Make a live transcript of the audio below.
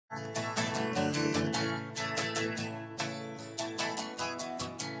Well,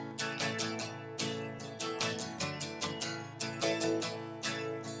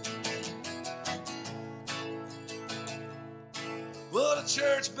 the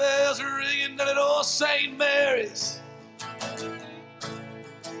church bells are ringing down at old St. Mary's.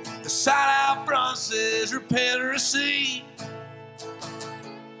 The sign out front says repent and receive.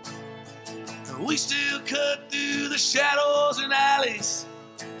 And we still cut through the shadows and alleys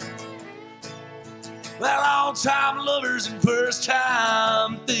like long-time lovers and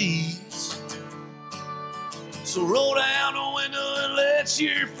first-time thieves. So roll down the window and let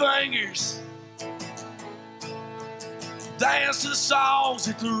your fingers dance to the songs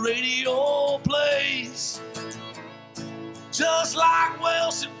that the radio plays. Just like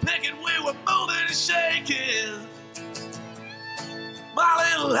Wilson Pickett, we were moving and shaking.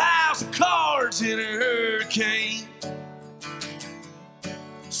 My little house of cards in a hurricane.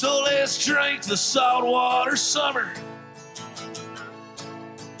 So let's drink the saltwater summer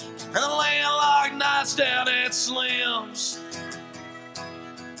and the landlocked nights down at Slim's,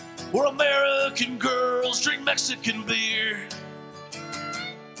 where American girls drink Mexican beer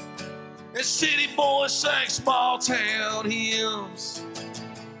and city boys sing small town hymns.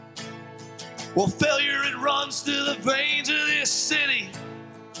 Well, failure, it runs through the veins of this city.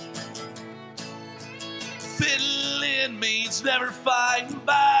 Fiddling means never fighting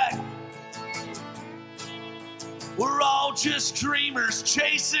back. We're all just dreamers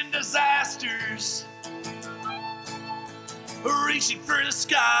chasing disasters, reaching for the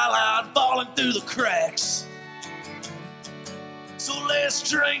skyline, falling through the cracks. So let's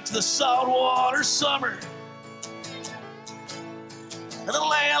drink to the saltwater summer and the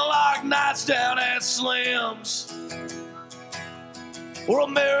landlocked nights down at Slim's, where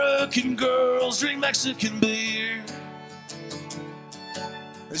American girls drink Mexican beer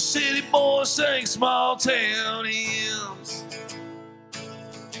and city boys sing small town hymns.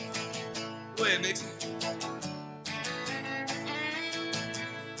 Go ahead, Nixon.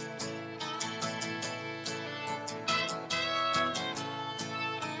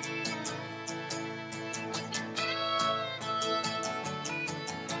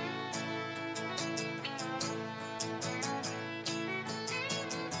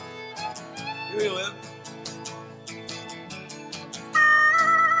 Here we go.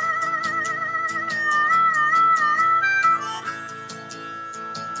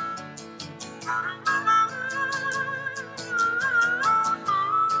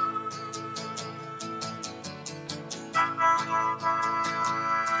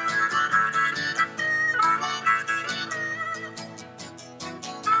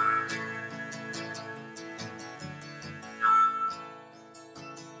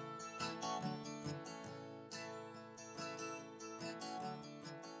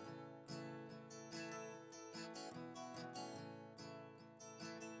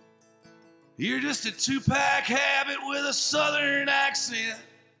 You're just a two-pack habit with a southern accent,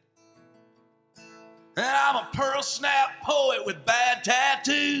 and I'm a pearl snap poet with bad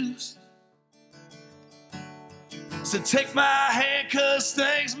tattoos. So take my hand, 'cause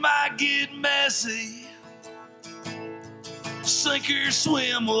things might get messy. Sink or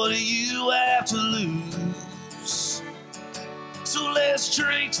swim, what do you have to lose? So let's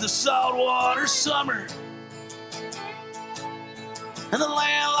drink to the saltwater summer and the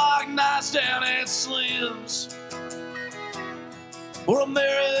landlocked nights down at Slim's, where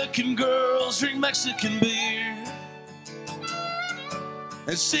American girls drink Mexican beer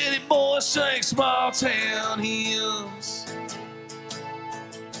and city boys sing small town hymns,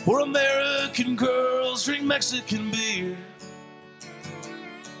 where American girls drink Mexican beer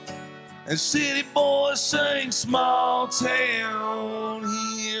and city boys sing small town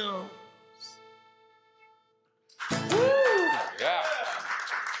hymns. Yeah.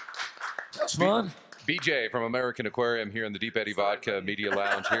 That's fun. BJ from American Aquarium here in the Deep Eddy Vodka Media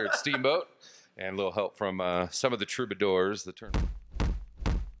Lounge here at Steamboat. And a little help from some of the Troubrdours, the Turnpike.